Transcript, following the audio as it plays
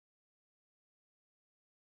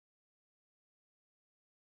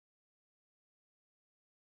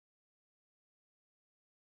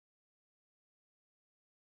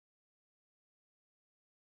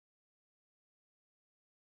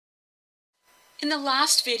In the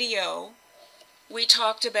last video, we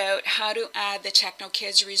talked about how to add the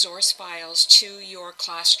TechnoKids resource files to your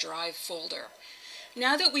class drive folder.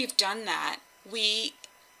 Now that we've done that, we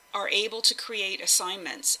are able to create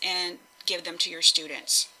assignments and give them to your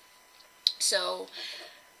students. So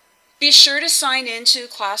be sure to sign into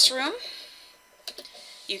Classroom.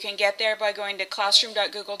 You can get there by going to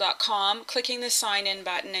classroom.google.com, clicking the sign in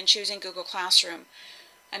button and choosing Google Classroom.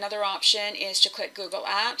 Another option is to click Google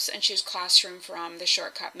Apps and choose Classroom from the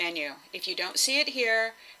shortcut menu. If you don't see it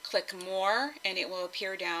here, click More and it will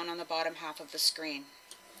appear down on the bottom half of the screen.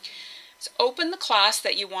 So open the class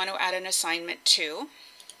that you want to add an assignment to.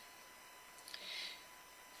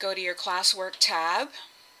 Go to your Classwork tab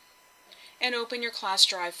and open your class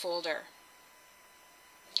drive folder.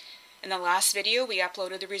 In the last video, we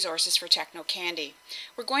uploaded the resources for TechnoKandy.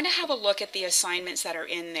 We're going to have a look at the assignments that are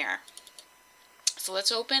in there. So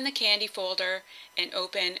let's open the Candy folder and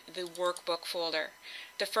open the Workbook folder.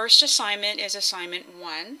 The first assignment is assignment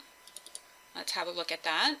 1. Let's have a look at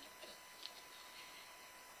that.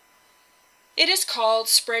 It is called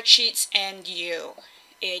Spreadsheets and You.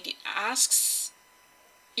 It asks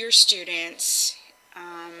your students,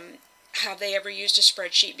 have they ever used a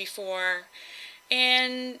spreadsheet before,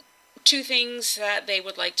 and 2 things that they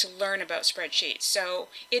would like to learn about spreadsheets. So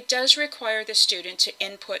it does require the student to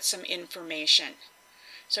input some information.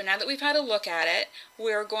 So now that we've had a look at it,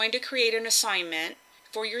 we're going to create an assignment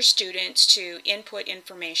for your students to input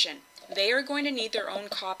information. They are going to need their own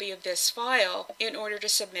copy of this file in order to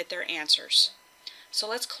submit their answers. So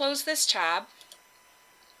let's close this tab.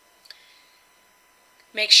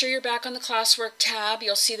 Make sure you're back on the Classwork tab.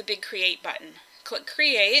 You'll see the big Create button. Click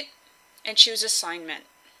Create and choose Assignment.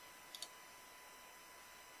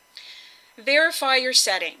 Verify your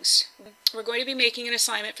settings. We're going to be making an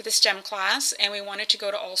assignment for the STEM class and we want it to go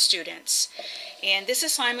to all students. And this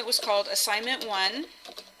assignment was called Assignment 1,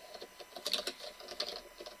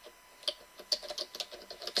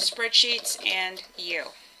 Spreadsheets and You.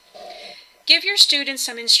 Give your students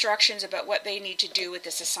some instructions about what they need to do with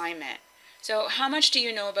this assignment. So how much do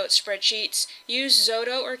you know about spreadsheets? Use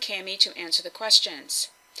Zoto or Kami to answer the questions.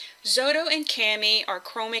 Zoto and Kami are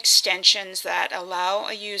Chrome extensions that allow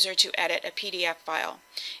a user to edit a PDF file.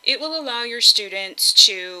 It will allow your students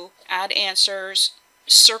to add answers,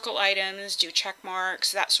 circle items, do check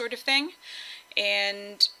marks, that sort of thing,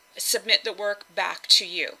 and submit the work back to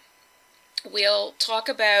you. We'll talk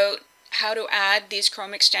about how to add these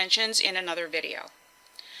Chrome extensions in another video.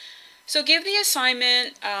 So give the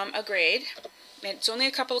assignment a grade. It's only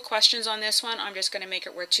a couple of questions on this one. I'm just going to make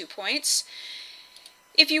it worth 2 points.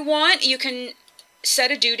 If you want, you can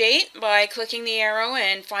set a due date by clicking the arrow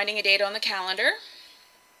and finding a date on the calendar.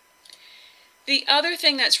 The other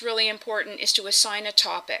thing that's really important is to assign a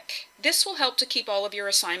topic. This will help to keep all of your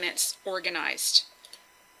assignments organized.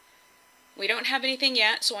 We don't have anything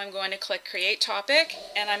yet, so I'm going to click Create Topic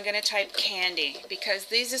and I'm going to type Candy because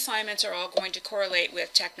these assignments are all going to correlate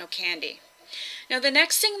with TechnoKandy. Now the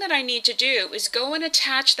next thing that I need to do is go and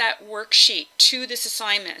attach that worksheet to this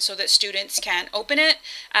assignment so that students can open it,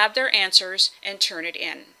 add their answers, and turn it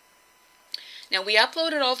in. Now we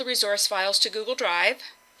uploaded all the resource files to Google Drive,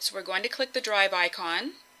 so we're going to click the Drive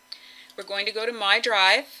icon. We're going to go to My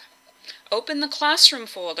Drive, open the Classroom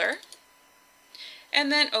folder,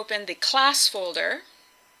 and then open the Class folder,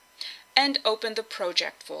 and open the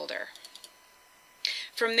Project folder.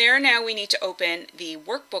 From there now we need to open the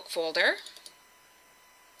Workbook folder.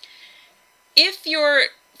 If your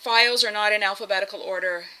files are not in alphabetical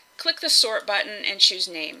order, click the Sort button and choose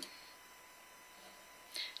Name.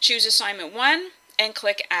 Choose Assignment 1 and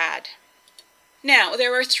click Add. Now,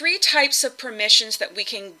 there are 3 types of permissions that we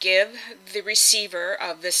can give the receiver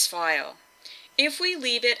of this file. If we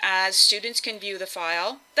leave it as students can view the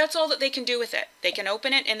file, that's all that they can do with it. They can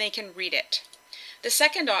open it and they can read it. The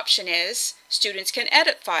second option is students can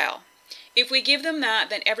edit file. If we give them that,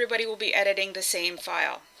 then everybody will be editing the same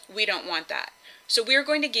file. We don't want that. So we're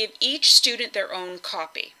going to give each student their own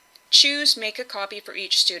copy. Choose Make a Copy for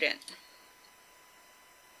each student.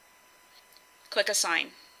 Click Assign.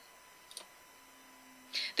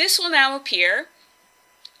 This will now appear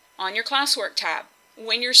on your Classwork tab.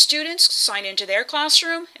 When your students sign into their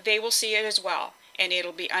classroom, they will see it as well. And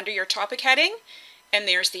it'll be under your topic heading, and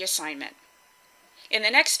there's the assignment. In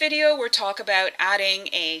the next video, we'll talk about adding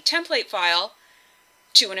a template file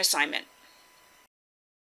to an assignment.